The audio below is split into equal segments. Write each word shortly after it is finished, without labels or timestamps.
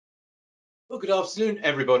Well, good afternoon,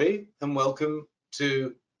 everybody, and welcome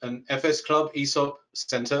to an FS Club ESOP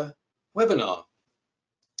Centre webinar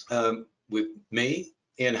with me,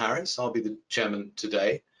 Ian Harris. I'll be the chairman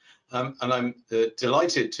today, and I'm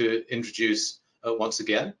delighted to introduce once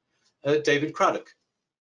again David Craddock,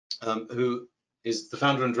 who is the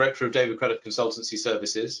founder and director of David Craddock Consultancy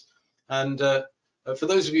Services. And for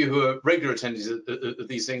those of you who are regular attendees of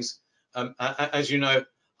these things, as you know,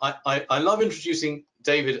 I love introducing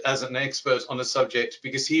David as an expert on a subject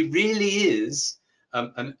because he really is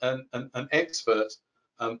an expert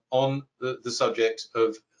on the subject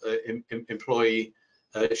of employee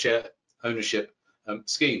share ownership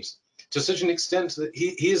schemes, to such an extent that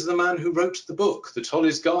he is the man who wrote the book, The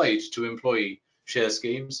Tolly's Guide to Employee Share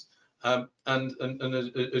Schemes, and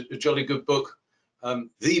a jolly good book,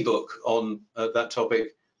 the book on that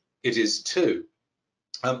topic it is too.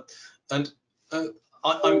 I'm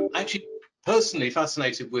actually personally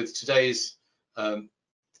fascinated with today's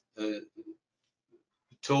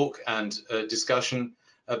talk and discussion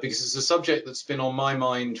because it's a subject that's been on my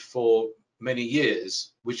mind for many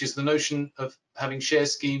years, which is the notion of having share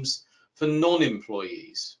schemes for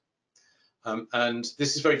non-employees. And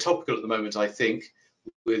this is very topical at the moment, I think,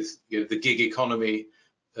 with the gig economy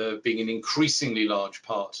being an increasingly large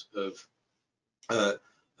part of the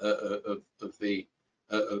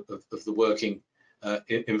working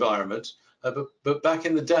environment. But back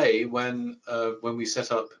in the day when we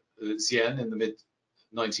set up Zien in the mid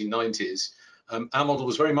 1990s, our model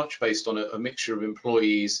was very much based on a mixture of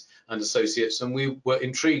employees and associates, and we were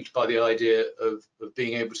intrigued by the idea of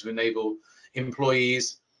being able to enable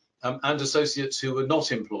employees and associates who were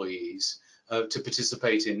not employees to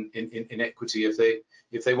participate in equity if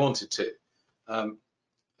they wanted to.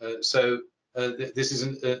 This is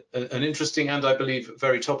an interesting and, I believe,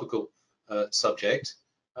 very topical subject.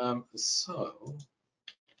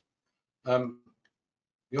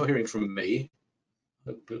 You're hearing from me,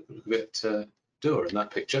 a bit dour in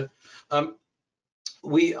that picture.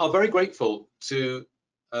 We are very grateful to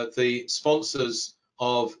the sponsors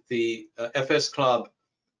of the FS Club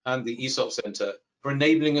and the ESOP Centre for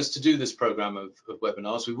enabling us to do this program of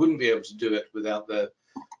webinars. We wouldn't be able to do it without their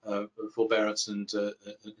forbearance and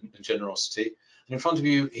generosity. And in front of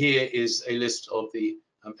you here is a list of the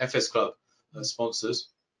FS Club sponsors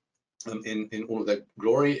in all of their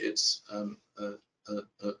glory. It's a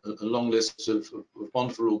long list of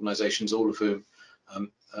wonderful organisations, all of whom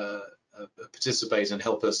participate and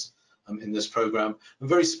help us in this program. And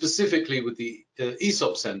very specifically with the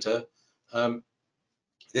ESOP Centre,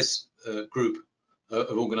 this group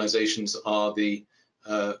of organisations are the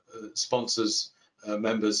sponsors,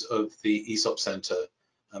 members of the ESOP Centre.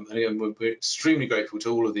 And again, we're extremely grateful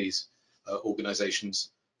to all of these organisations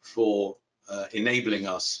for enabling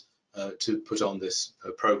us to put on this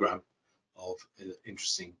program of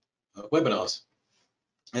interesting webinars.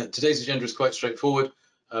 Today's agenda is quite straightforward.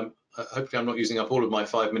 Hopefully I'm not using up all of my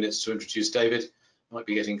 5 minutes to introduce David. Might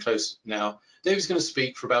be getting close now. David's going to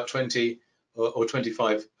speak for about 20 or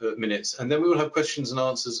 25 minutes, and then we will have questions and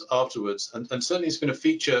answers afterwards. And certainly it's been a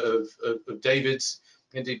feature of David's,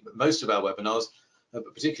 indeed most of our webinars,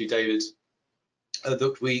 but particularly David's,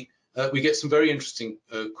 that we get some very interesting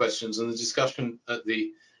questions, and the discussion at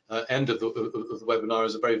the end of the webinar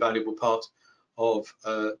is a very valuable part of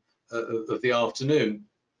the afternoon.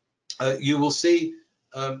 You will see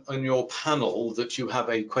on your panel that you have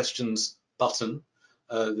a questions button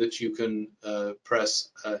that you can press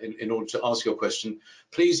in order to ask your question.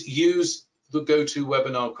 Please use the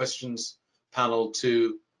GoToWebinar questions panel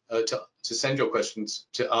to send your questions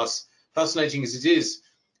to us. Fascinating as it is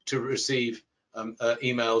to receive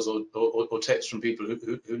emails or texts from people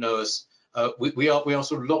who know us, we are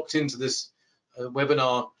sort of locked into this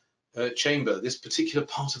webinar chamber, this particular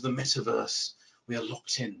part of the metaverse. We are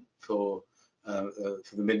locked in for the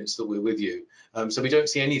minutes that we're with you. So we don't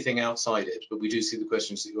see anything outside it, but we do see the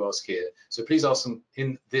questions that you ask here. So please ask them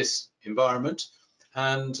in this environment,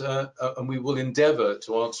 and we will endeavour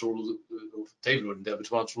to answer all, or David will endeavour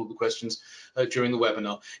to answer all the questions during the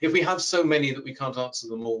webinar. If we have so many that we can't answer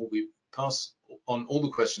them all, we pass on all the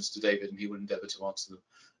questions to David, and he will endeavour to answer them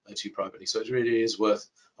to you privately. So it really is worth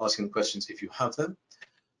asking the questions if you have them.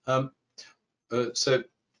 So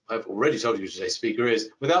I've already told you who today's speaker is.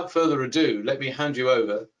 Without further ado, let me hand you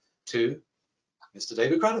over to Mr.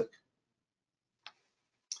 David Craddock.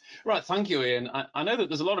 Right, thank you, Ian. I know that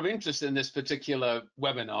there's a lot of interest in this particular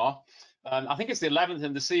webinar. I think it's the 11th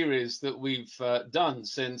in the series that we've done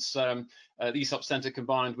since the ESOP Centre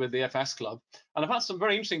combined with the FS Club. And I've had some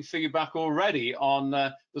very interesting feedback already on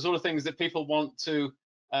the sort of things that people want to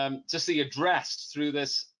see addressed through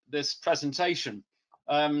this presentation.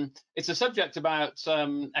 It's a subject about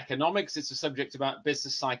economics. It's a subject about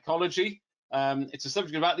business psychology. It's a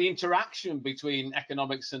subject about the interaction between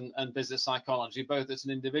economics and business psychology, both at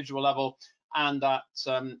an individual level and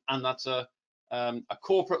at a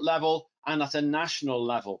corporate level and at a national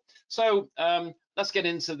level. So let's get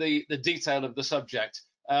into the detail of the subject.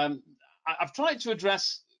 I've tried to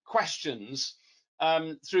address questions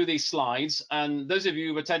through these slides, and those of you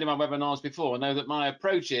who've attended my webinars before know that my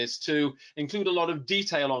approach is to include a lot of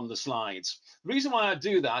detail on the slides. The reason why I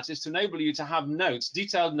do that is to enable you to have notes,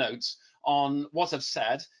 detailed notes on what I've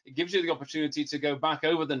said. It gives you the opportunity to go back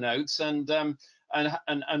over the notes and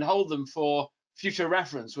hold them for future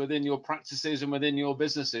reference within your practices and within your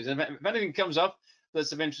businesses. And if anything comes up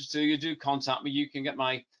that's of interest to you, do contact me. You can get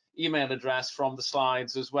my email address from the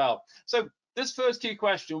slides as well. So this first key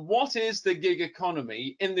question: what is the gig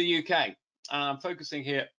economy in the UK? And I'm focusing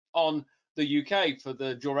here on the UK for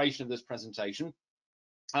the duration of this presentation.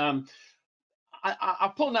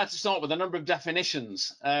 I pulled out to start with a number of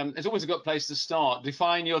definitions. It's always a good place to start.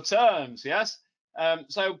 Define your terms, yes?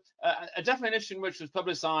 So a definition which was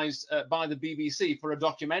publicised by the BBC for a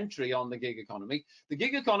documentary on the gig economy. The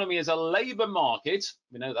gig economy is a labour market,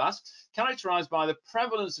 we know that, characterised by the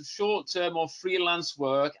prevalence of short-term or freelance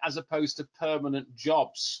work as opposed to permanent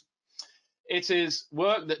jobs. It is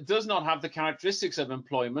work that does not have the characteristics of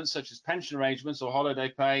employment, such as pension arrangements or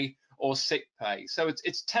holiday pay or sick pay. So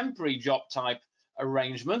it's temporary job type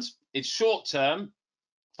arrangement. It's short-term,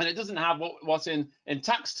 and it doesn't have what in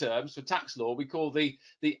tax terms, for tax law, we call the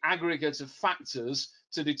aggregate of factors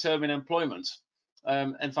to determine employment.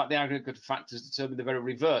 In fact, the aggregate of factors determine the very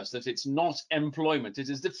reverse, that it's not employment. It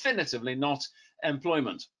is definitively not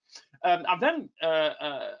employment. I've then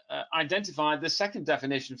identified the second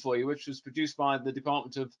definition for you, which was produced by the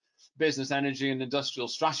Department of Business, Energy and Industrial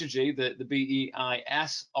Strategy, the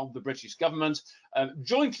BEIS of the British government,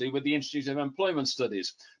 jointly with the Institute of Employment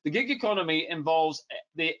Studies. The gig economy involves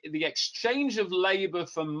the exchange of labour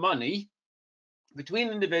for money between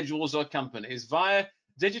individuals or companies via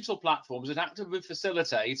digital platforms that actively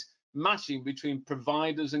facilitate matching between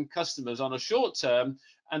providers and customers on a short-term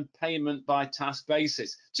and payment by task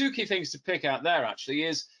basis. Two key things to pick out there actually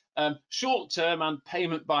is short-term and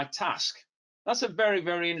payment by task. That's a very,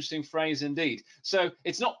 very interesting phrase indeed. So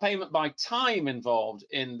it's not payment by time involved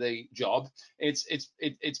in the job, it's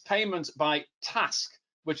payment by task,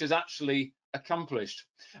 which is actually accomplished.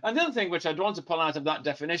 And the other thing which I'd want to pull out of that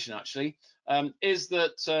definition actually is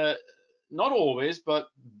that not always, but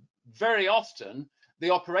very often,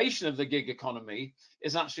 the operation of the gig economy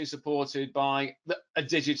is actually supported by a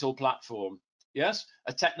digital platform, yes,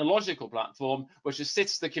 a technological platform which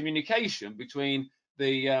assists the communication between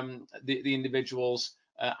the individuals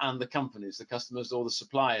and the companies, the customers or the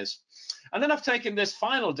suppliers. And then I've taken this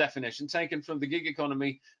final definition, taken from the Gig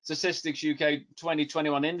Economy Statistics UK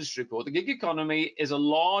 2021 Industry Report. The gig economy is a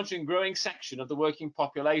large and growing section of the working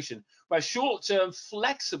population where short-term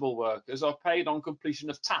flexible workers are paid on completion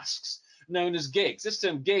of tasks known as gigs. This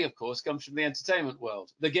term gig, of course, comes from the entertainment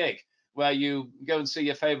world. The gig, where you go and see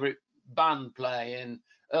your favourite band play in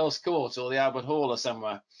Earl's Court or the Albert Hall or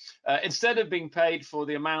somewhere, instead of being paid for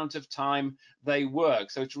the amount of time they work.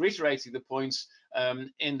 So it's reiterating the points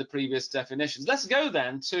in the previous definitions. Let's go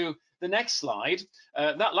then to the next slide.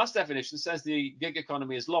 That last definition says the gig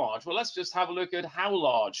economy is large. Well, let's just have a look at how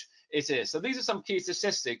large it is. So these are some key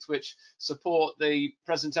statistics which support the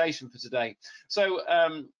presentation for today. So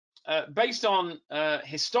based on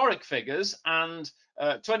historic figures and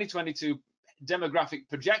 2022 demographic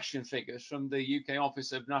projection figures from the UK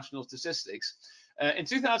Office of National Statistics, in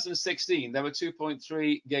 2016 there were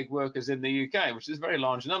 2.3 gig workers in the UK, which is a very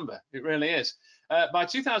large number. It really is. By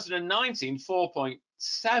 2019,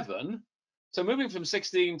 4.7. So moving from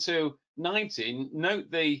 16 to 19,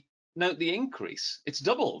 note the increase. It's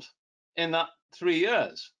doubled in that 3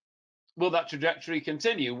 years. Will that trajectory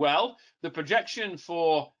continue? Well, the projection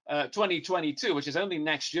for 2022, which is only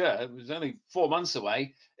next year, it was only 4 months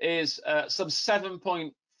away, is some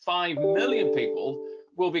 7.5 million people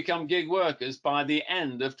will become gig workers by the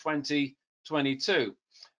end of 2022.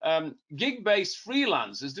 Gig-based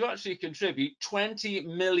freelancers do actually contribute £20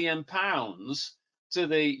 million to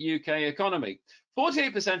the UK economy.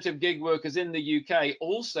 48% of gig workers in the UK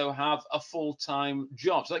also have a full-time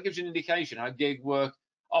job. So that gives you an indication how gig work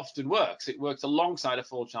often works. It works alongside a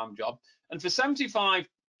full-time job. And for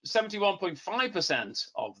 71.5%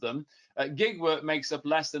 of them, gig work makes up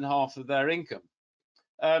less than half of their income.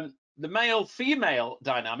 The male-female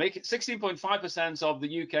dynamic, 16.5% of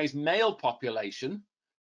the UK's male population,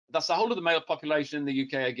 That's the whole of the male population in the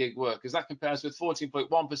UK are gig workers. That compares with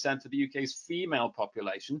 14.1% of the UK's female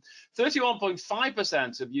population.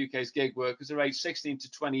 31.5% of UK's gig workers are aged 16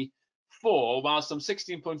 to 24, while some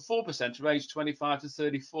 16.4% are aged 25 to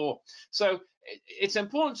 34. So it's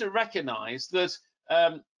important to recognise that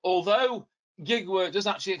although gig work does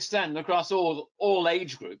actually extend across all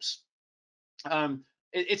age groups,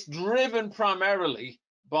 it's driven primarily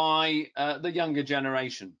by the younger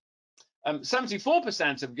generation.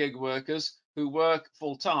 74% of gig workers who work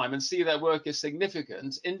full-time and see their work as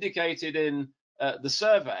significant indicated in the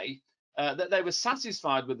survey that they were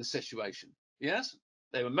satisfied with the situation. Yes,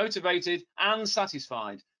 they were motivated and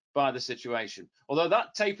satisfied by the situation, although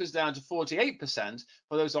that tapers down to 48%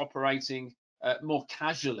 for those operating more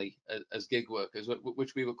casually as gig workers,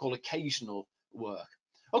 which we would call occasional work.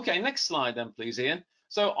 Okay, next slide then, please, Ian.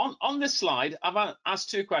 So on this slide, I've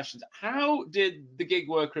asked two questions. How did the gig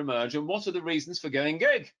worker emerge, and what are the reasons for going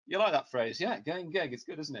gig? You like that phrase? Yeah, going gig. It's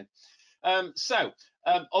good, isn't it?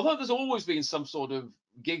 Although there's always been some sort of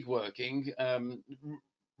gig working,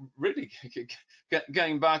 really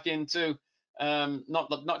going back into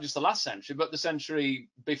not just the last century, but the century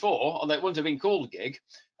before, although it wouldn't have been called gig,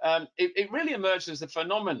 it really emerged as a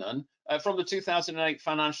phenomenon from the 2008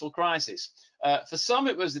 financial crisis. For some,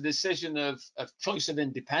 it was a decision of choice of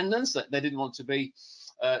independence, that they didn't want to be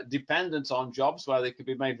dependent on jobs where they could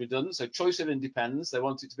be made redundant. So choice of independence, they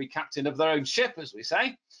wanted to be captain of their own ship, as we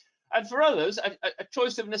say. And for others, a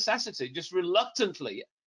choice of necessity, just reluctantly,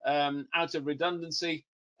 out of redundancy,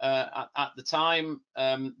 at the time,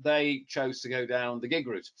 they chose to go down the gig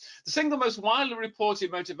route. The single most widely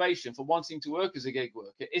reported motivation for wanting to work as a gig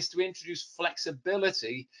worker is to introduce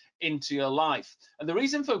flexibility into your life. And the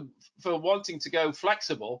reason for wanting to go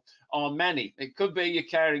flexible are many. It could be you're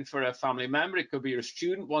caring for a family member. It could be you're a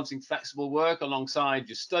student wanting flexible work alongside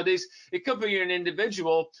your studies. It could be you're an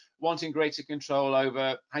individual wanting greater control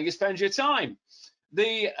over how you spend your time.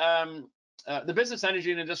 The Business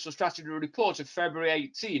Energy and Industrial Strategy Report of February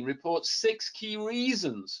 18 reports 6 key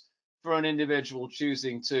reasons for an individual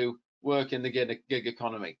choosing to work in the gig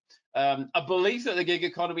economy. A belief that the gig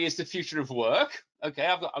economy is the future of work. Okay,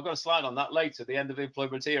 I've got a slide on that later, the end of the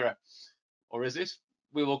employment era. Or is it?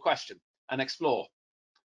 We will question and explore.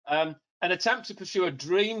 An attempt to pursue a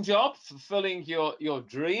dream job, fulfilling your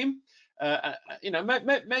dream. Maybe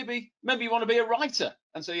you want to be a writer,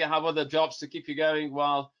 and so you have other jobs to keep you going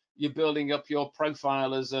while you're building up your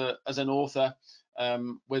profile as an author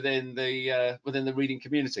within the reading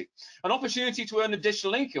community. An opportunity to earn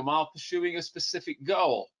additional income while pursuing a specific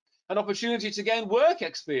goal. An opportunity to gain work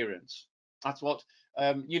experience. That's what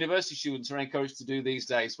university students are encouraged to do these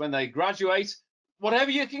days. When they graduate, whatever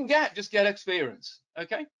you can get, just get experience.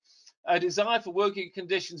 Okay. A desire for working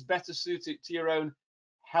conditions better suited to your own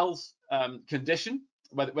health condition.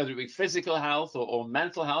 Whether it be physical health or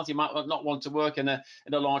mental health. You might not want to work in a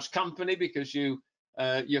large company because you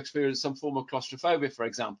experience some form of claustrophobia, for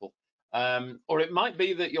example. Or it might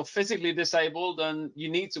be that you're physically disabled and you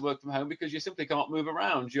need to work from home because you simply can't move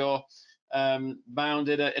around. You're bound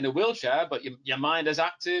in a wheelchair, but your mind is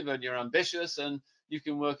active and you're ambitious and you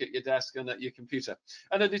can work at your desk and at your computer.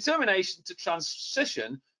 And a determination to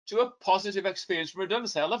transition to a positive experience from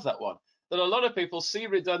redundancy. I love that one. That a lot of people see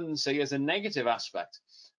redundancy as a negative aspect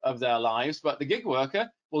of their lives, but the gig worker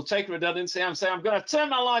will take redundancy and say, I'm going to turn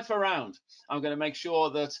my life around. I'm going to make sure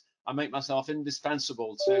that I make myself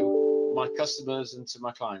indispensable to my customers and to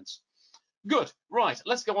my clients. Good. Right.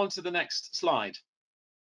 Let's go on to the next slide.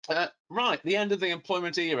 Right. The end of the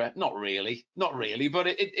employment era. Not really, but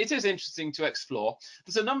it is interesting to explore.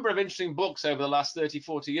 There's a number of interesting books over the last 30,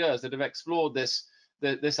 40 years that have explored this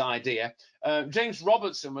idea. James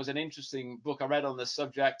Robertson was an interesting book I read on this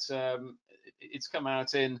subject. It's come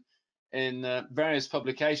out in various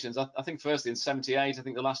publications. I think firstly in 78. I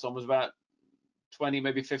think the last one was about 20,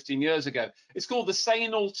 maybe 15 years ago. It's called The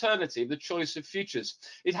Sane Alternative, The Choice of Futures.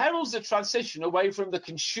 It heralds the transition away from the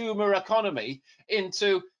consumer economy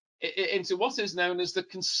into what is known as the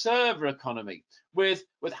conserver economy, with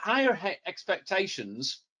higher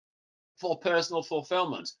expectations for personal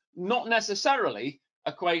fulfillment, not necessarily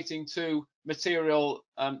equating to material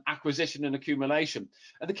acquisition and accumulation.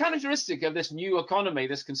 And the characteristic of this new economy,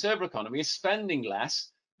 this conservative economy, is spending less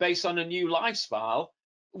based on a new lifestyle,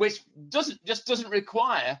 which doesn't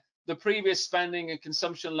require the previous spending and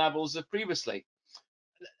consumption levels of previously.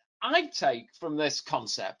 I take from this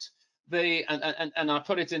concept and I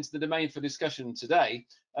put it into the domain for discussion today,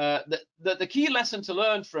 that the key lesson to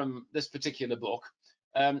learn from this particular book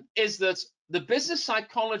is that the business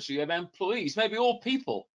psychology of employees, maybe all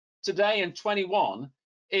people today in 21,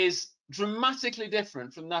 is dramatically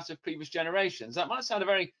different from that of previous generations. That might sound a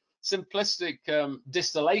very simplistic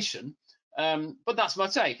distillation, but that's my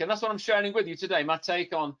take, and that's what I'm sharing with you today, my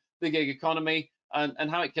take on the gig economy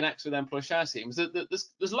and how it connects with employee share schemes.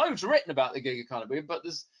 There's loads written about the gig economy, but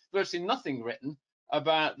there's virtually nothing written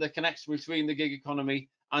about the connection between the gig economy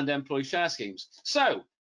and employee share schemes. So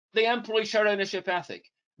the employee share ownership ethic,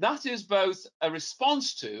 that is both a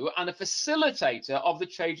response to and a facilitator of the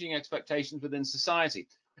changing expectations within society.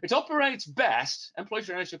 It operates best, employee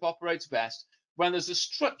share ownership operates best when there's a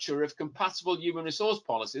structure of compatible human resource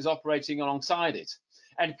policies operating alongside it,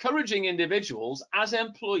 encouraging individuals as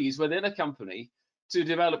employees within a company to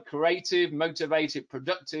develop creative, motivated,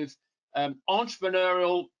 productive,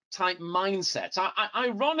 entrepreneurial type mindsets.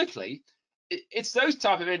 Ironically, it's those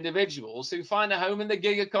type of individuals who find a home in the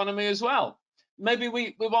gig economy as well. Maybe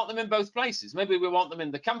we want them in both places. Maybe we want them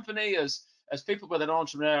in the company as people with an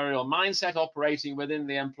entrepreneurial mindset operating within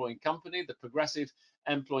the employing company, the progressive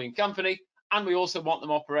employing company, and we also want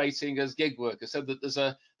them operating as gig workers, so that there's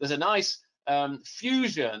a nice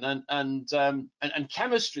fusion and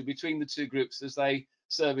chemistry between the two groups as they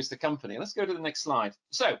service the company. Let's go to the next slide.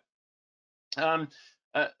 So,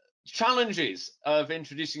 challenges of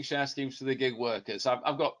introducing share schemes to the gig workers.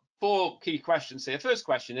 I've got 4 key questions here. First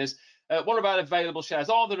question is, what about available shares?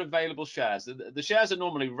 Are there available shares? The shares are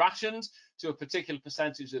normally rationed to a particular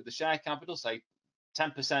percentage of the share capital, say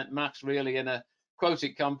 10% max really in a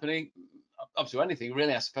quoted company, up to anything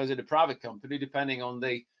really, I suppose, in a private company, depending on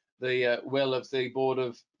the will of the board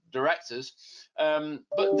of directors.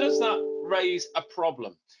 But does that raise a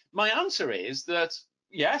problem? My answer is that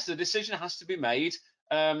yes, the decision has to be made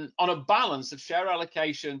on a balance of share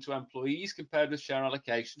allocation to employees compared with share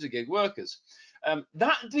allocation to gig workers.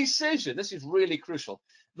 That decision, this is really crucial,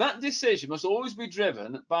 that decision must always be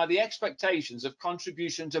driven by the expectations of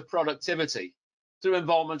contribution to productivity through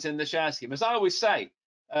involvement in the share scheme. As I always say,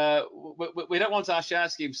 we don't want our share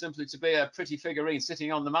scheme simply to be a pretty figurine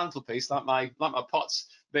sitting on the mantelpiece like my pots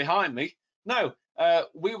behind me. No,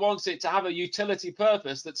 we want it to have a utility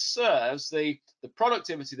purpose that serves the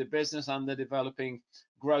productivity of the business and the developing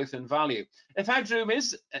growth and value. If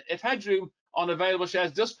headroom on available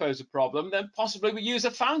shares does pose a problem, then possibly we use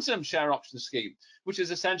a phantom share option scheme, which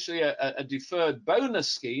is essentially a deferred bonus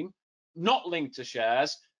scheme, not linked to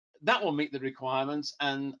shares. That will meet the requirements,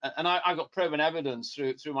 and I got proven evidence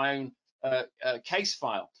through my own case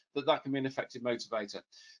file that can be an effective motivator.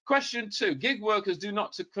 Question 2, gig workers do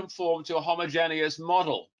not conform to a homogeneous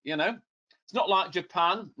model. You know, it's not like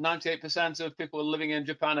Japan. 98% of people living in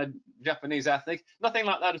Japan are Japanese ethnic. Nothing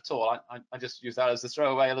like that at all. I just use that as a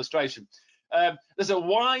throwaway illustration. There's a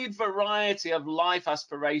wide variety of life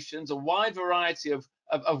aspirations, a wide variety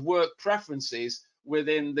of work preferences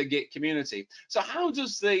within the gig community. So how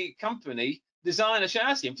does the company design a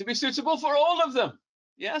share scheme to be suitable for all of them?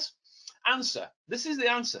 Yes. Answer. This is the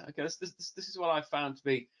answer. Okay, this is what I found to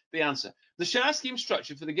be the answer. The share scheme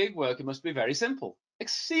structure for the gig worker must be very simple,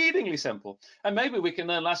 exceedingly simple. And maybe we can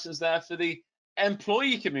learn lessons there for the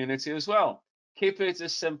employee community as well. Keep it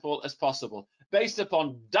as simple as possible, based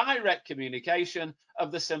upon direct communication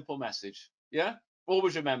of the simple message. Yeah,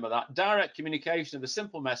 always remember that. Direct communication of the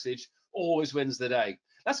simple message always wins the day.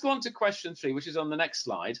 Let's go on to question 3, which is on the next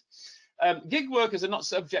slide. Gig workers are not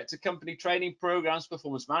subject to company training programs,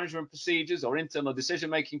 performance management procedures, or internal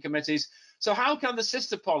decision-making committees. So how can the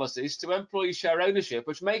sister policies to employee share ownership,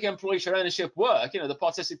 which make employee share ownership work, you know, the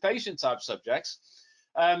participation type subjects,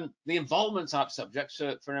 the involvement type subjects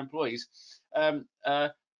for employees,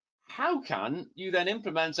 how can you then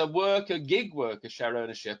implement a gig worker share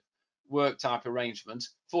ownership work type arrangement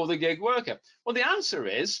for the gig worker? Well, the answer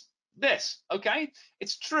is this. Okay,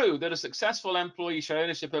 it's true that a successful employee share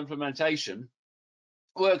ownership implementation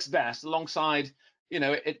works best alongside, you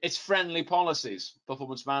know, its friendly policies,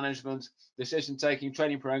 performance management, decision taking,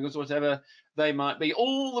 training programs, whatever they might be.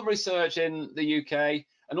 All the research in the UK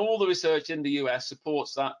and all the research in the US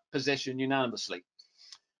supports that position unanimously.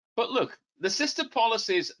 But look, the sister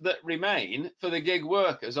policies that remain for the gig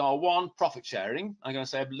workers are 1, profit sharing. I'm going to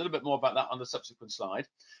say a little bit more about that on the subsequent slide,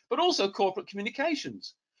 but also corporate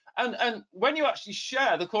communications. And when you actually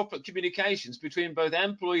share the corporate communications between both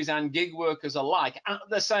employees and gig workers alike at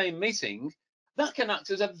the same meeting, that can act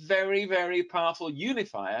as a very, very powerful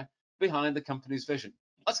unifier behind the company's vision.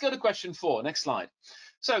 Let's go to question 4, next slide.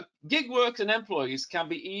 So gig workers and employees can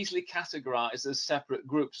be easily categorized as separate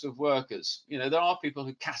groups of workers. You know, there are people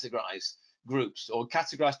who categorize groups or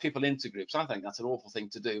categorize people into groups. I think that's an awful thing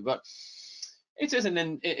to do, but it is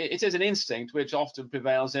an instinct which often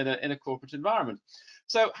prevails in a corporate environment.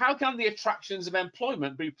 So how can the attractions of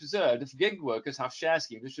employment be preserved if gig workers have share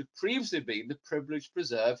schemes which have previously been the privileged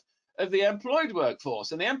preserve of the employed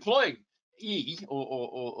workforce? And the employed, employee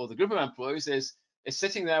or the group of employees is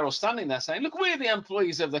sitting there or standing there saying, look, we're the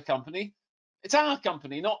employees of the company. It's our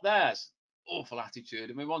company, not theirs. Awful attitude.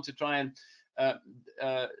 And we want to try and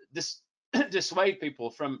dissuade people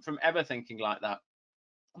from ever thinking like that.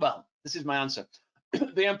 Well, this is my answer.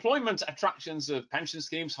 The employment attractions of pension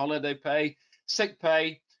schemes, holiday pay, sick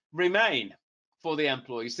pay remain for the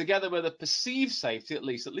employees, together with a perceived safety, at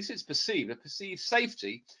least it's perceived, a perceived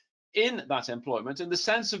safety in that employment and the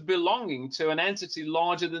sense of belonging to an entity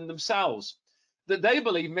larger than themselves that they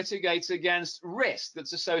believe mitigates against risk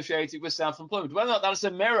that's associated with self-employment. Whether or not that's a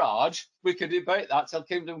mirage, we could debate that till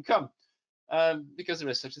kingdom come, because there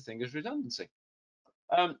is such a thing as redundancy.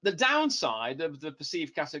 The downside of the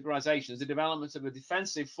perceived categorization is the development of a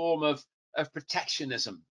defensive form of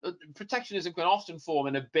protectionism. Protectionism can often form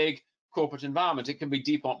in a big corporate environment. It can be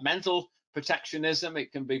departmental protectionism.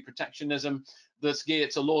 It can be protectionism that's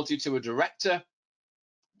geared to loyalty to a director.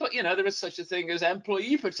 But, you know, there is such a thing as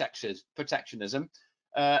employee protectionism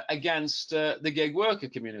against the gig worker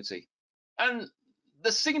community. And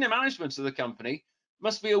the senior management of the company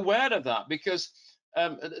must be aware of that, because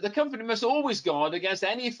the company must always guard against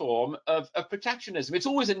any form of protectionism. It's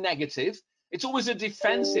always a negative. It's always a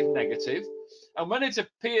defensive negative. And when it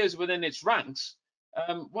appears within its ranks,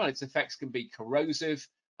 well, its effects can be corrosive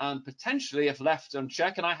and potentially, if left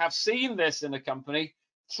unchecked, and I have seen this in a company,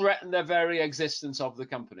 threaten the very existence of the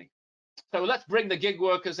company. So let's bring the gig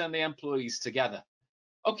workers and the employees together.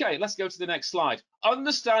 Okay, let's go to the next slide.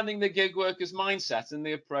 Understanding the gig worker's mindset and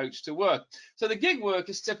the approach to work. So the gig worker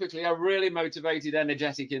is typically a really motivated,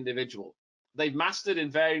 energetic individual. They've mastered in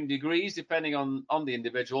varying degrees, depending on the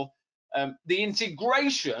individual, the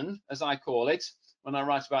integration, as I call it, when I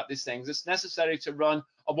write about these things, it's necessary to run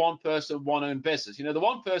a one-person, one-owned business. You know, the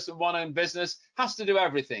one-person, one-owned business has to do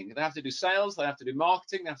everything. They have to do sales, they have to do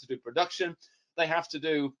marketing, they have to do production, they have to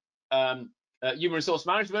do human resource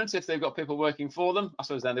management if they've got people working for them. I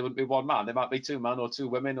suppose then they wouldn't be one man, they might be two men or two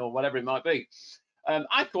women or whatever it might be.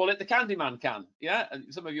 I call it the Candyman can. Yeah,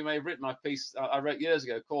 and some of you may have written my piece I wrote years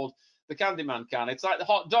ago called the Candyman can. It's like the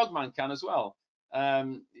hot dog man can as well.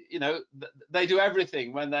 You know, they do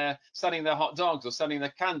everything when they're selling their hot dogs or selling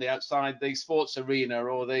their candy outside the sports arena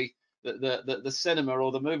or the cinema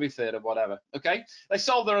or the movie theater, whatever. Okay, they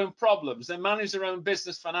solve their own problems, they manage their own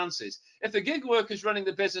business finances. If the gig worker is running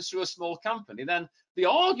the business through a small company, then the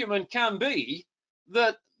argument can be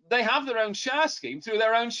that they have their own share scheme through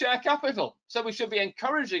their own share capital. So we should be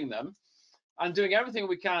encouraging them and doing everything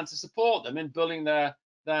we can to support them in building their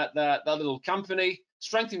little company,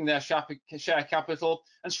 strengthening their share capital,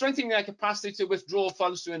 and strengthening their capacity to withdraw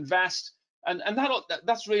funds to invest. And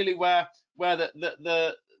that's really where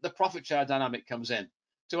the profit share dynamic comes in,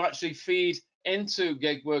 to actually feed into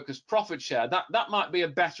gig workers' profit share. That might be a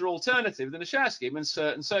better alternative than a share scheme in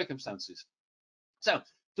certain circumstances. So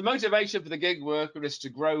the motivation for the gig worker is to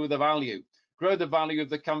grow the value of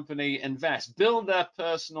the company, invest, build their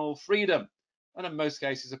personal freedom. And in most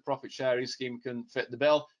cases, a profit sharing scheme can fit the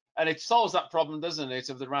bill. And it solves that problem, doesn't it,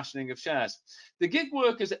 of the rationing of shares. The gig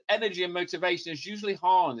worker's energy and motivation is usually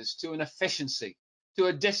harnessed to an efficiency, to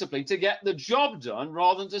a discipline, to get the job done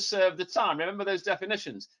rather than to serve the time. Remember those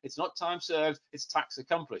definitions. It's not time served, it's task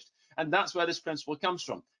accomplished. And that's where this principle comes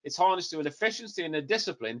from. It's harnessed to an efficiency and a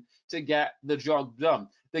discipline to get the job done.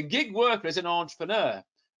 The gig worker is an entrepreneur.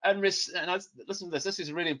 And listen to this is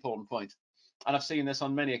a really important point, and I've seen this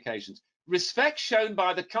on many occasions. Respect shown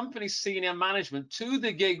by the company's senior management to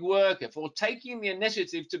the gig worker for taking the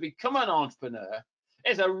initiative to become an entrepreneur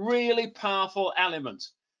is a really powerful element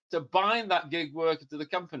to bind that gig worker to the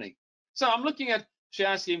company. So I'm looking at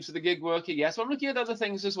share schemes for the gig worker, yes, but I'm looking at other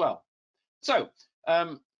things as well. So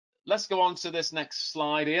let's go on to this next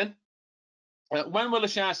slide, Ian. When will a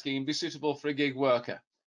share scheme be suitable for a gig worker?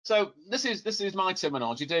 So this is my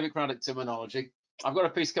terminology, David Craddock terminology. I've got a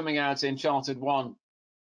piece coming out in Chartered One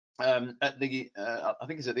at the I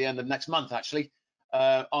think it's at the end of next month actually,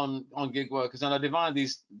 on gig workers, and I divide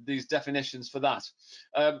these definitions for that.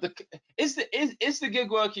 Is the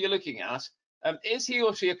gig worker you're looking at, is he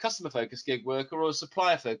or she a customer focused gig worker or a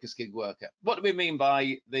supplier focused gig worker? What do we mean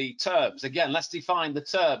by the terms? Again, let's define the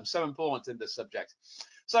terms, so important in this subject.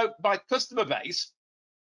 So by customer base,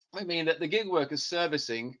 we mean that the gig worker is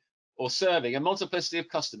servicing or serving a multiplicity of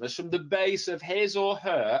customers from the base of his or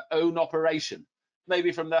her own operation,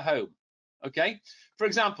 maybe from their home. Okay, for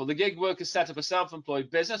example, the gig worker set up a self-employed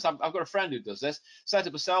business. I've got a friend who does this. Set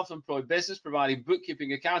up a self-employed business providing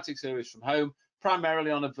bookkeeping, accounting service from home,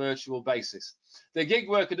 primarily on a virtual basis. The gig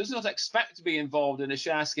worker does not expect to be involved in a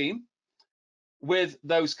share scheme with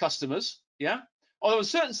those customers, yeah, Although in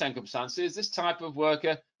certain circumstances, this type of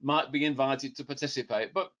worker might be invited to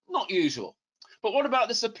participate, but not usual. But what about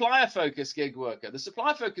the supplier-focused gig worker? The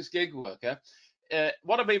supplier-focused gig worker,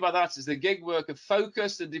 what I mean by that is the gig worker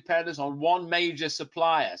focused and dependent on one major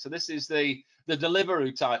supplier. So this is the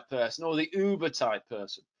Deliveroo type person or the Uber type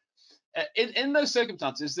person. In those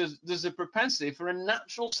circumstances, there's a propensity for a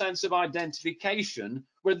natural sense of identification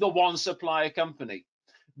with the one supplier company,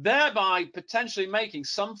 thereby potentially making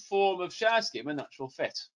some form of share scheme a natural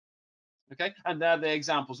fit. Okay, and they're the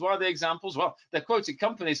examples. What are the examples? Well, they're quoted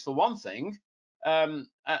companies for one thing, and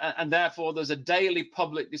therefore there's a daily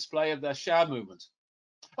public display of their share movement.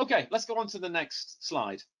 Okay, let's go on to the next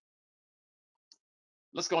slide.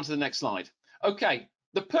 Let's go on to the next slide. Okay,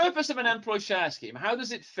 the purpose of an employee share scheme, how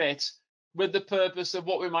does it fit with the purpose of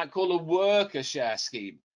what we might call a worker share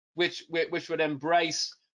scheme, which would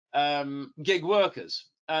embrace gig workers?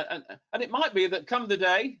 And it might be that come the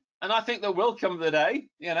day, and I think there will come the day,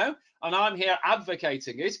 you know, and I'm here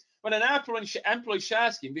advocating it, when an employee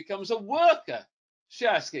share scheme becomes a worker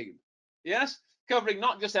share scheme, yes, covering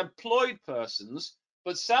not just employed persons,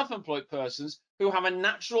 but self-employed persons who have a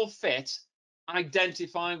natural fit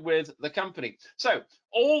identifying with the company. So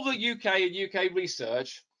all the UK and UK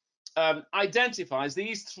research identifies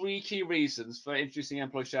these three key reasons for introducing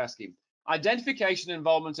employee share scheme: identification and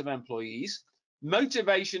involvement of employees,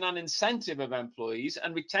 motivation and incentive of employees,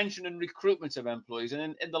 and retention and recruitment of employees.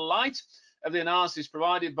 And in the light of the analysis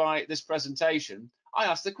provided by this presentation, I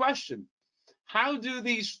asked the question, how do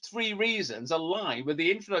these three reasons align with the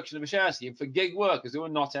introduction of a share scheme for gig workers who are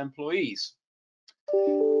not employees?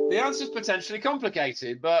 The answer is potentially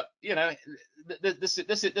complicated, but you know, this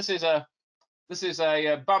is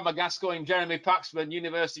a Bamba Gascoigne, Jeremy Paxman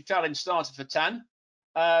University Challenge starter for 10.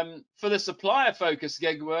 For the supplier-focused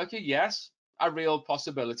gig worker, yes, a real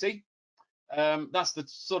possibility. That's the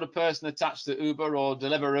sort of person attached to Uber or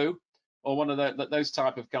Deliveroo or one of those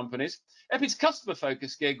type of companies. If it's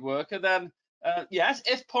customer-focused gig worker, then yes,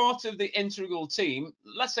 if part of the integral team,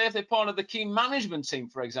 let's say if they're part of the key management team,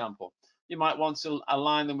 for example, you might want to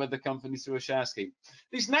align them with the company through a share scheme.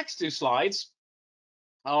 These next two slides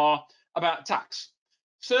are about tax.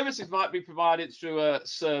 Services might be provided through a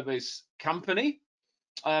service company.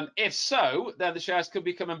 If so, then the shares could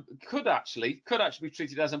actually be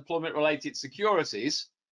treated as employment-related securities,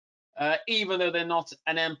 even though they're not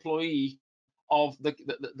an employee of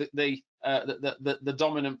the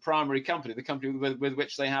dominant primary company, the company with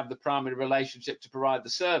which they have the primary relationship to provide the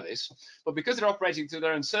service. But because they're operating through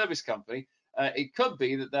their own service company, it could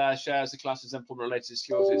be that their shares are classed as employment-related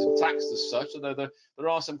securities and taxed as such, although there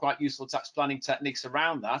are some quite useful tax planning techniques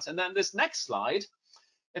around that. And then this next slide,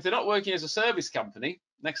 if they're not working as a service company,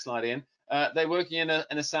 next slide, Ian, they're working in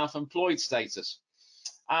a self-employed status.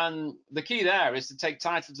 And the key there is to take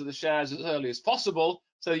title to the shares as early as possible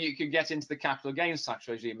so that you can get into the capital gains tax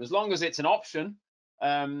regime. As long as it's an option,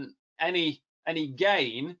 any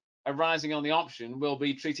gain arising on the option will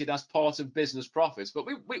be treated as part of business profits. But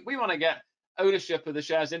we want to get ownership of the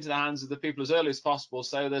shares into the hands of the people as early as possible,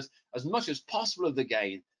 so that as much as possible of the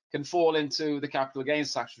gain can fall into the capital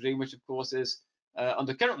gains tax regime, which of course is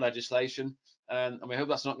under current legislation, and we hope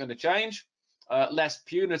that's not going to change, less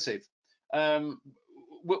punitive.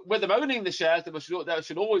 With them owning the shares, there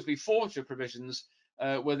should always be forfeiture provisions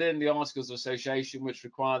within the Articles of Association, which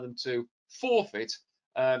require them to forfeit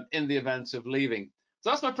in the event of leaving. So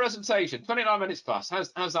that's my presentation. 29 minutes past.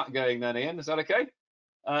 How's that going then, Ian? Is that okay?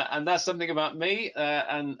 And that's something about me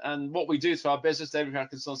and what we do through our business, David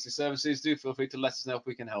Crowd Consultancy Services. Do feel free to let us know if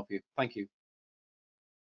we can help you. Thank you.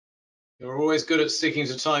 You're always good at sticking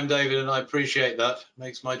to time, David, and I appreciate that.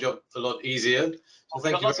 Makes my job a lot easier. So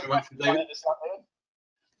thank you very much, David.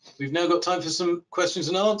 We've now got time for some questions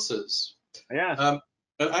and answers. Yeah.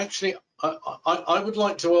 But actually, I would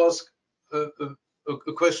like to ask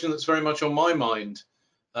a question that's very much on my mind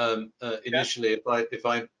initially, yeah.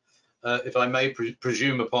 If I may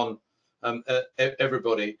presume upon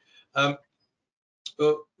everybody,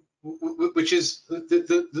 which is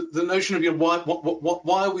the notion of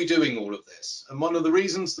why are we doing all of this? And one of the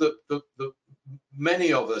reasons that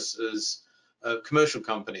many of us as commercial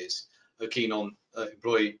companies are keen on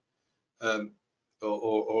employee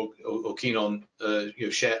or keen on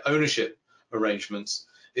share ownership arrangements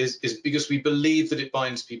is because we believe that it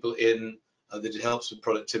binds people in, that it helps with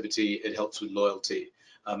productivity, it helps with loyalty,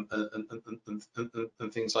 and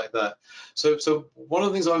things like that. So one of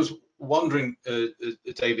the things I was wondering,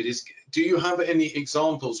 David, is do you have any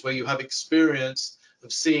examples where you have experience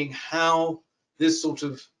of seeing how this sort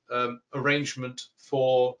of arrangement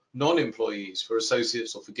for non-employees, for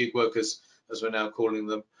associates or for gig workers, as we're now calling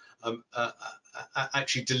them,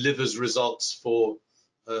 actually delivers results for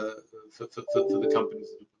the companies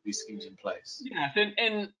that put these schemes in place? Yes,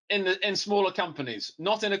 in smaller companies,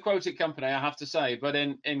 not in a quoted company, I have to say, but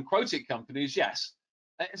in quoted companies, yes.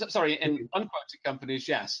 Sorry, in unquoted companies,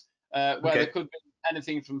 yes, where there could be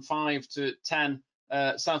anything from 5 to 10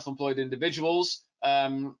 self-employed individuals.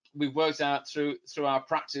 We've worked out through our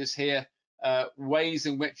practice here ways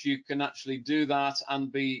in which you can actually do that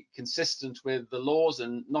and be consistent with the laws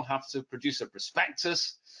and not have to produce a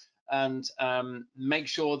prospectus, and make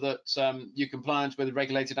sure that you're compliant with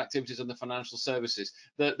regulated activities and the financial services.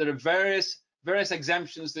 There are various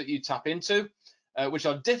exemptions that you tap into, which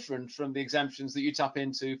are different from the exemptions that you tap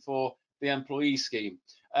into for the employee scheme.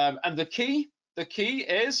 And the key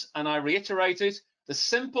is, and I reiterate it, the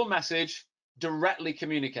simple message directly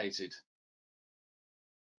communicated.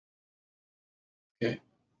 Okay.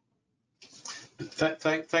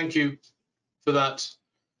 Thank you for that,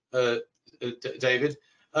 David.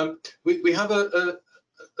 We have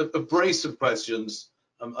a brace of questions,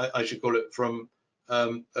 I should call it, from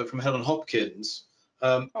Helen Hopkins,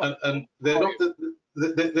 and they're not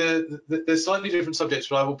they're slightly different subjects,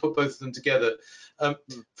 but I will put both of them together.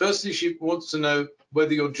 Firstly, she wants to know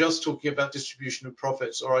whether you're just talking about distribution of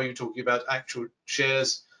profits, or are you talking about actual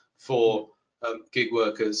shares for gig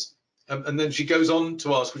workers? And then she goes on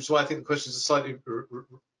to ask, which is why I think the questions are slightly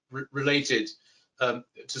related, to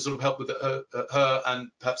sort of help with her and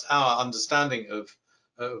perhaps our understanding of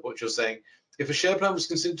what you're saying. If a share plan was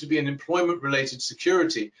considered to be an employment-related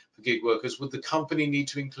security for gig workers, would the company need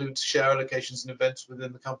to include share allocations and events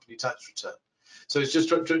within the company tax return? So it's just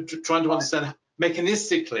trying to understand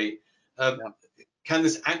mechanistically, can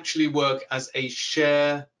this actually work as a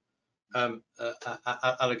share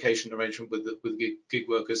allocation arrangement with gig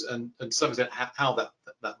workers, and to some extent how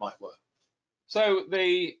that might work? So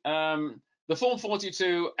the Form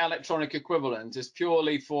 42 electronic equivalent is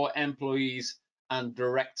purely for employees and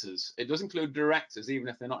directors. It does include directors, even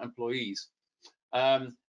if they're not employees.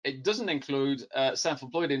 It doesn't include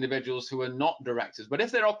self-employed individuals who are not directors. But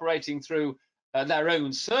if they're operating through their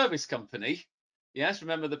own service company, yes,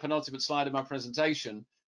 remember the penultimate slide of my presentation,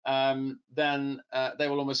 then they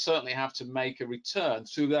will almost certainly have to make a return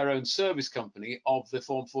to their own service company of the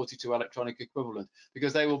Form 42 electronic equivalent,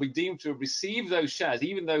 because they will be deemed to have received those shares,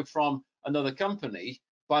 even though from another company,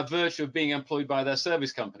 by virtue of being employed by their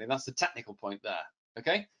service company. That's the technical point there.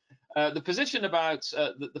 Okay. The position about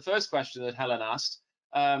the first question that Helen asked,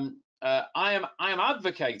 I am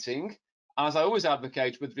advocating, as I always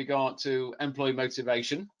advocate with regard to employee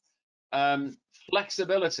motivation,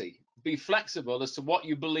 flexibility. Be flexible as to what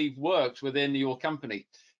you believe works within your company.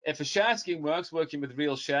 If a share scheme works, working with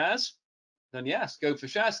real shares, then yes, go for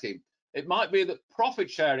share scheme. It might be that profit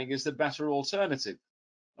sharing is the better alternative.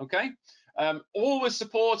 Okay. Always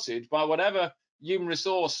supported by whatever human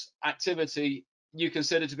resource activity you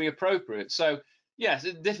consider to be appropriate. So yes,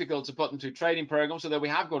 it's difficult to put them through training programs, although we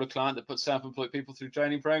have got a client that puts self-employed people through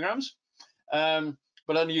training programs, but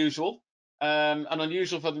unusual, and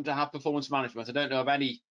unusual for them to have performance management. I don't know of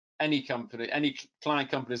any company, any client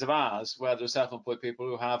companies of ours where there are self-employed people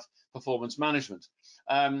who have performance management.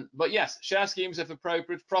 But yes, share schemes if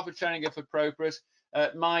appropriate, profit sharing if appropriate.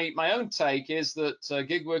 My own take is that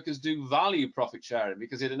gig workers do value profit sharing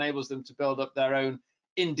because it enables them to build up their own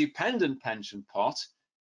independent pension pot,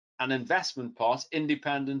 an investment pot,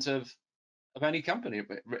 independent of any company,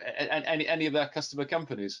 any of their customer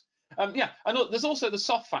companies. Yeah, I know there's also the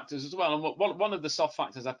soft factors as well, and one of the soft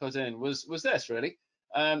factors I put in was this really,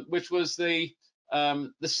 which was the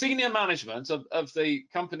senior management of the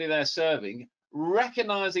company they're serving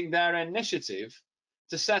recognizing their initiative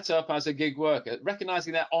to set up as a gig worker,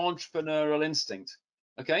 recognizing their entrepreneurial instinct.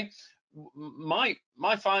 Okay, my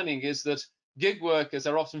finding is that gig workers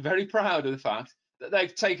are often very proud of the fact that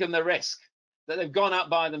they've taken the risk, that they've gone out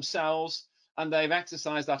by themselves and they've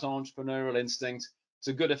exercised that entrepreneurial instinct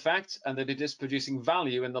to good effect, and that it is producing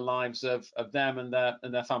value in the lives of them and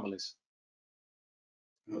their families.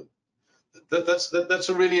 That's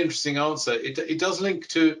a really interesting answer. It does link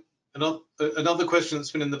to another question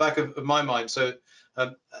that's been in the back of my mind. So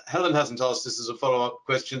Helen hasn't asked this as a follow-up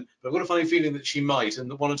question, but I've got a funny feeling that she might, and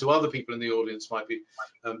that one or two other people in the audience might be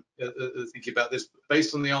thinking about this.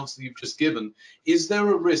 Based on the answer that you've just given, is there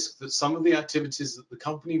a risk that some of the activities that the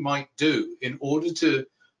company might do in order to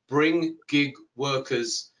bring gig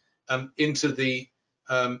workers into the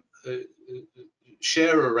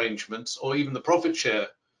share arrangements, or even the profit share,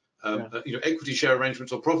 equity share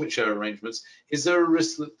arrangements or profit share arrangements, is there a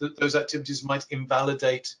risk that those activities might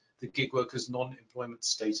invalidate the gig workers' non-employment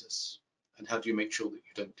status? And how do you make sure that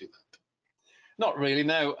you don't do that? Not really,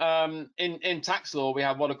 no. In tax law, we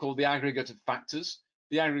have what are called the aggregate of factors.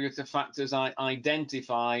 The aggregate of factors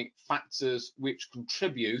identify factors which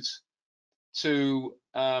contribute to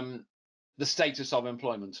the status of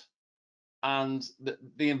employment. And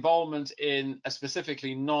the involvement in a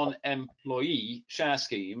specifically non-employee share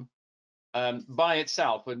scheme by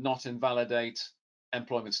itself would not invalidate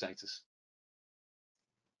employment status.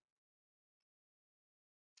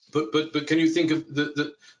 But can you think of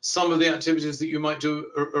some of the activities that you might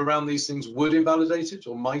do around these things would invalidate it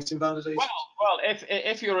or might invalidate it? Well,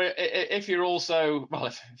 if you're also, well,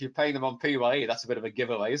 if you're paying them on PYE, that's a bit of a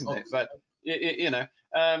giveaway, isn't it? But you know,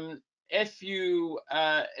 if you're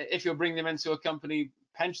bringing them into a company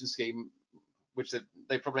pension scheme, which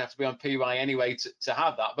they probably have to be on PY anyway to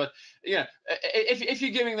have that. But you know, if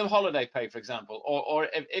you're giving them holiday pay, for example, or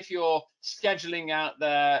if you're scheduling out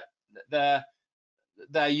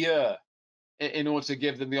their year in order to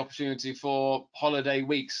give them the opportunity for holiday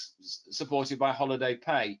weeks supported by holiday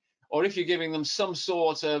pay, or if you're giving them some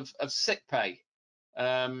sort of sick pay,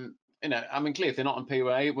 you know, I mean, clearly if they're not on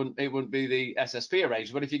PYA, it wouldn't be the SSP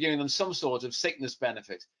arrangement, but if you're giving them some sort of sickness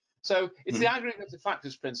benefit. So it's the aggregate of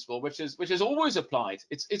factors principle, which is always applied.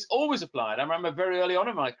 It's always applied. I remember very early on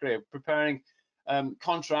in my career preparing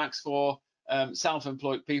contracts for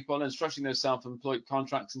self-employed people and structuring those self-employed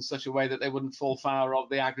contracts in such a way that they wouldn't fall foul of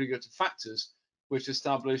the aggregate of factors which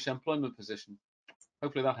establish employment position.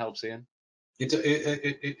 Hopefully that helps, Ian.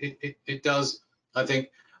 It does, I think.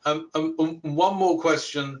 One more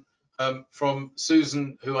question from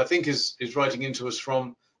Susan, who I think is writing into us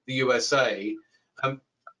from the USA.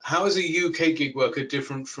 How is a UK gig worker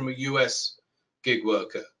different from a US gig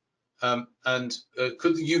worker? And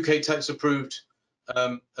could the UK tax-approved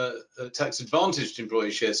tax-advantaged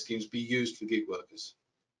employee share schemes be used for gig workers?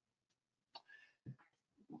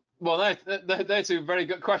 Well, they're two very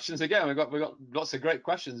good questions again. We've got lots of great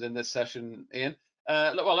questions in this session, Ian.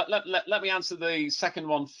 Well, let me answer the second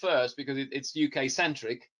one first because it's UK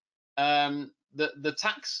centric. The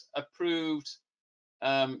tax-approved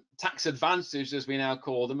tax advantage, as we now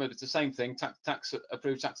call them, but it's the same thing,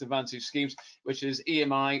 tax-approved tax advantage schemes, which is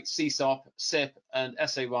EMI, CSOP, SIP, and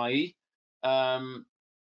SAYE.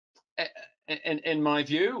 In my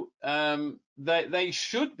view, they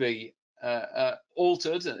should be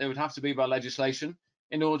altered. It would have to be by legislation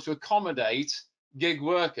in order to accommodate gig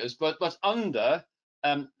workers, but under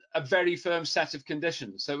a very firm set of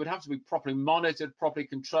conditions. So it would have to be properly monitored, properly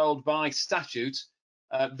controlled by statute,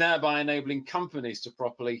 thereby enabling companies to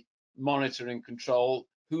properly monitor and control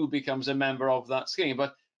who becomes a member of that scheme.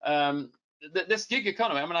 But this gig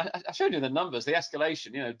economy, I mean, I showed you the numbers, the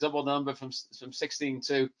escalation, you know, double number from 16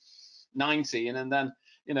 to 90, and then,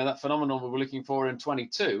 you know, that phenomenon we were looking for in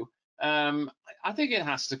 22. I think it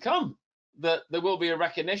has to come, that there will be a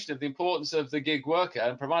recognition of the importance of the gig worker,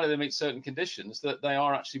 and provided they meet certain conditions, that they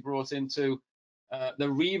are actually brought into the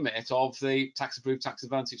remit of the tax-approved tax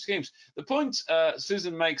advantage schemes. The point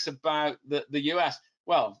Susan makes about the US,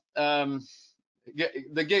 well,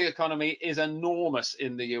 the gig economy is enormous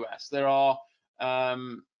in the US. There are, I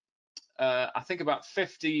think, about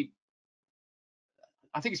 50,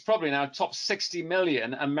 I think it's probably now top 60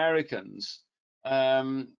 million Americans,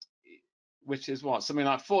 which is what, something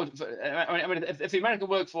like 40. I mean, if the American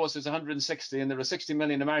workforce is 160 and there are 60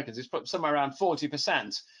 million Americans, it's somewhere around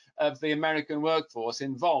 40% of the American workforce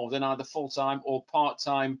involved in either full-time or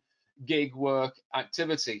part-time gig work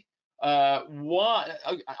activity. Why?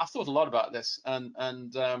 I've thought a lot about this, and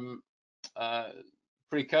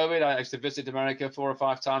pre-COVID, I used to visit America 4 or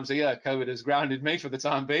 5 times a year. COVID has grounded me for the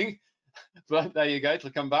time being, but there you go, it'll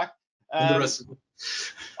come back. And the rest of it.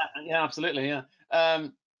 Yeah, absolutely, yeah.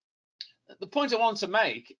 The point I want to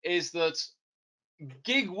make is that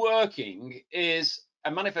gig working is a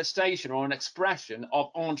manifestation or an expression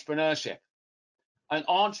of entrepreneurship. And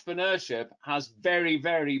entrepreneurship has very,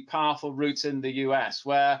 very powerful roots in the US,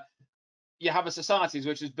 where you have a society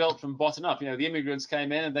which is built from bottom up. You know, the immigrants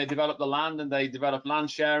came in and they developed the land and they developed land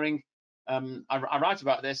sharing. I write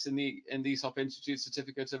about this in the ESOP Institute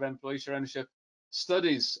Certificate of Employee Share Ownership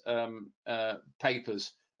Studies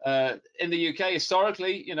papers. In the UK,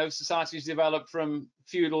 historically, you know, societies developed from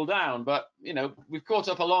feudal down, but, you know, we've caught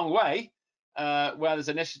up a long way where there's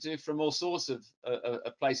initiative from all sorts of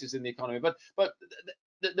places in the economy. But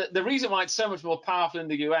the reason why it's so much more powerful in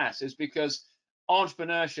the US is because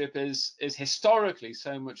entrepreneurship is historically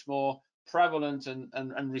so much more prevalent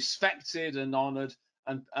and respected and honoured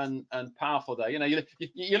and powerful there. You know,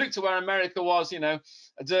 you look to where America was, you know,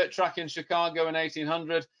 a dirt track in Chicago in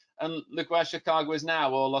 1800. and look where Chicago is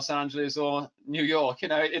now, or Los Angeles, or New York. You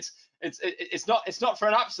know, it's not for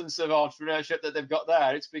an absence of entrepreneurship that they've got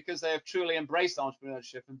there. It's because they have truly embraced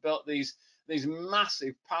entrepreneurship and built these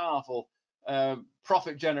massive, powerful,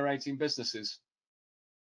 profit-generating businesses.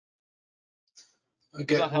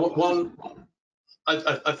 Okay,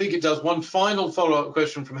 I think it does. One final follow-up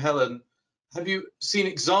question from Helen. Have you seen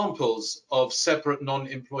examples of separate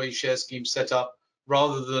non-employee share schemes set up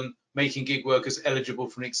rather than making gig workers eligible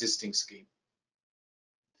for an existing scheme?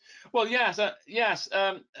 Well, yes.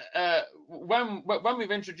 When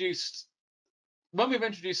we've introduced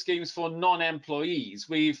schemes for non-employees,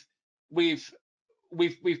 we've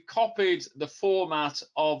copied the format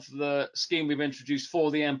of the scheme we've introduced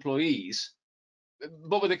for the employees,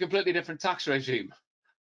 but with a completely different tax regime.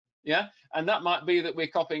 Yeah, and that might be that we're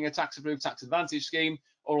copying a tax-approved tax advantage scheme,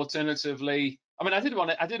 or alternatively, I mean, I did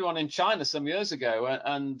one in China some years ago,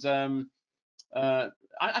 and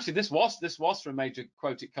actually this was for a major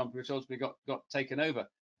quoted company, which ultimately got taken over,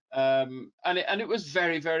 and it was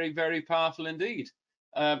very, very, very powerful indeed.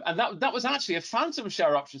 And that was actually a phantom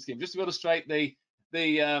share option scheme, just to illustrate the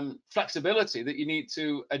flexibility that you need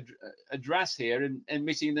to address here in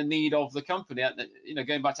meeting the need of the company. You know,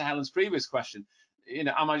 going back to Helen's previous question, you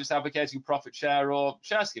know, am I just advocating profit share or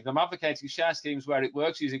share schemes? I'm advocating share schemes where it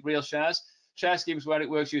works using real shares, share schemes where it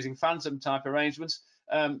works using phantom type arrangements,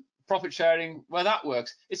 profit sharing where that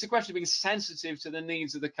works. It's a question of being sensitive to the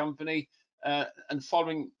needs of the company, and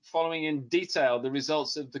following in detail the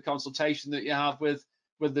results of the consultation that you have with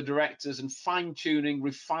the directors, and fine-tuning,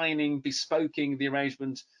 refining, bespoking the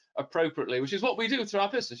arrangement appropriately, which is what we do through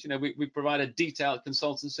our business. You know, we provide a detailed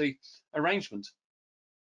consultancy arrangement.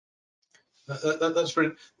 That's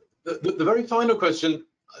brilliant. The very final question,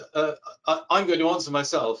 I'm going to answer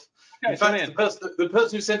myself. Okay, in fact, the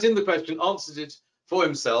person who sent in the question answered it for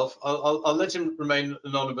himself. I'll let him remain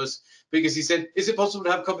anonymous, because he said, "Is it possible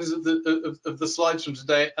to have copies of the slides from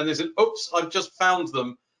today?" And they said, "Oops, I've just found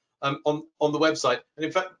them on the website." And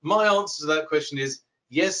in fact, my answer to that question is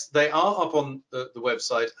yes, they are up on the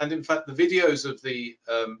website, and in fact, the videos of the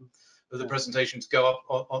presentations go up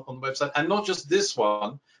on the website, and not just this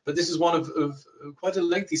one, but this is one of quite a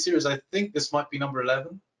lengthy series. I think this might be number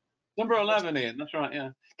 11. Number 11, Ian. That's right.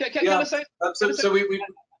 Yeah. Can I say?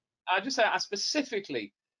 I just say I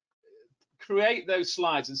specifically create those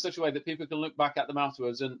slides in such a way that people can look back at them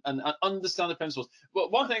afterwards and understand the principles.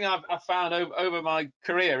 But one thing I've found over my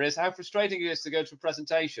career is how frustrating it is to go to a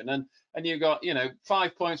presentation and you've got, you know,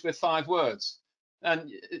 5 points with 5 words. And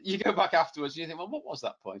you go back afterwards and you think, well, what was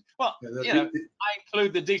that point? Well, you know, I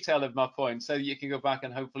include the detail of my point so you can go back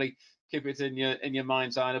and hopefully keep it in your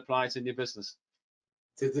mind's eye and apply it in your business.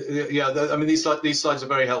 Yeah, I mean, these slides are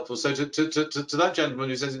very helpful. So to that gentleman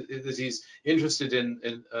who says that he's interested in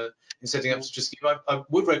setting up such a scheme, I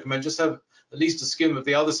would recommend just have at least a skim of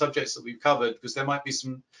the other subjects that we've covered, because there might be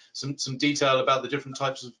some detail about the different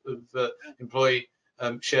types of employee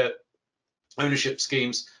share ownership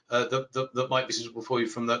schemes that might be suitable for you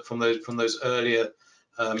from those earlier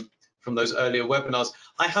webinars.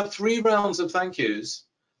 I have 3 rounds of thank yous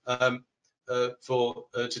for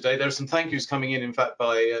today. There are some thank yous coming in fact,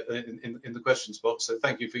 in the questions box. So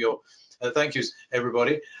thank you for your thank yous,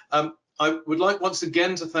 everybody. I would like once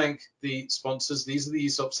again to thank the sponsors. These are the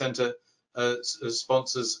ESOP Centre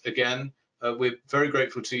sponsors again. We're very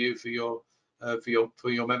grateful to you for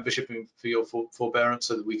your membership and for your forbearance,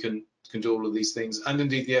 so that we can do all of these things, and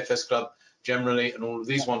indeed the FS Club generally, and all of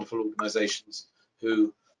these wonderful organisations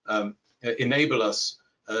who enable us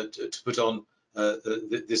to put on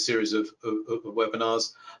this series of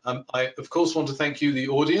webinars. I of course want to thank you, the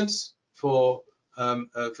audience, for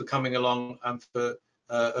coming along and for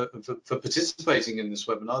participating in this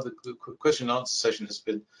webinar. The question and answer session has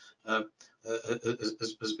been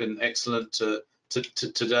excellent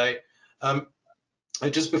today.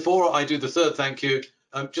 Just before I do the third thank you,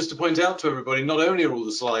 just to point out to everybody, not only are all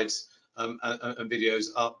the slides and videos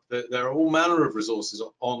up, there are all manner of resources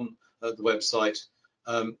on the website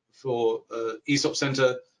for ESOP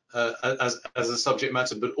Centre as a subject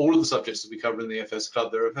matter, but all of the subjects that we cover in the FS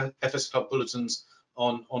Club. There are FS Club bulletins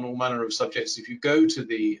on all manner of subjects. If you go to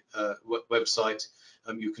the website,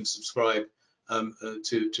 you can subscribe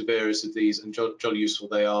to various of these, and jolly useful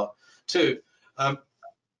they are too.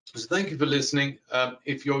 So thank you for listening.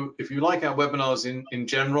 If you like our webinars in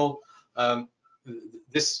general,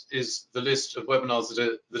 this is the list of webinars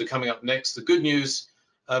that are coming up next. The good news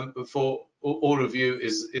for all of you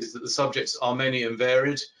is that the subjects are many and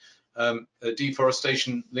varied.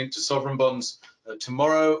 Deforestation linked to sovereign bonds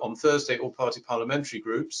tomorrow. On Thursday, all-party parliamentary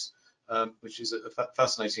groups, which is a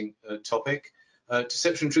fascinating topic.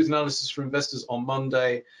 Deception and Truth Analysis for Investors on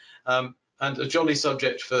Monday, and a jolly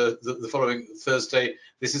subject for the following Thursday.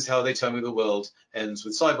 This is how they tell me the world ends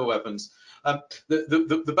with cyber weapons.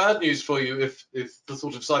 The bad news for you, if the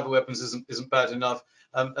thought of cyber weapons isn't bad enough,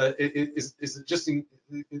 is that just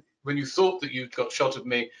when you thought that you'd got shot of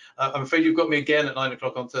me, I'm afraid you've got me again at 9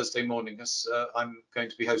 o'clock on Thursday morning, as I'm going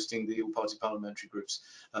to be hosting the All-Party Parliamentary Group's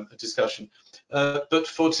discussion. But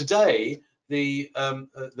for today, the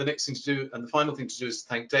next thing to do and the final thing to do is to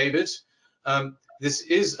thank David. This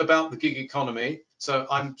is about the gig economy, so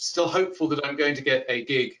I'm still hopeful that I'm going to get a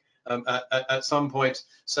gig at some point.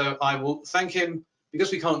 So I will thank him,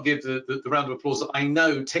 because we can't give the round of applause that I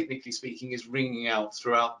know, technically speaking, is ringing out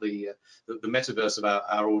throughout the metaverse of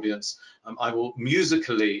our audience. I will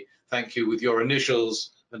musically thank you with your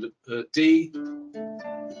initials and D,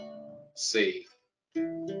 C.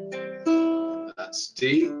 That's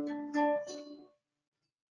D,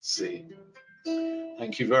 C.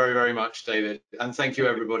 Thank you very, very much, David. And thank you,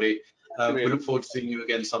 everybody. We look forward to seeing you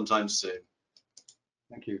again sometime soon.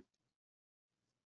 Thank you.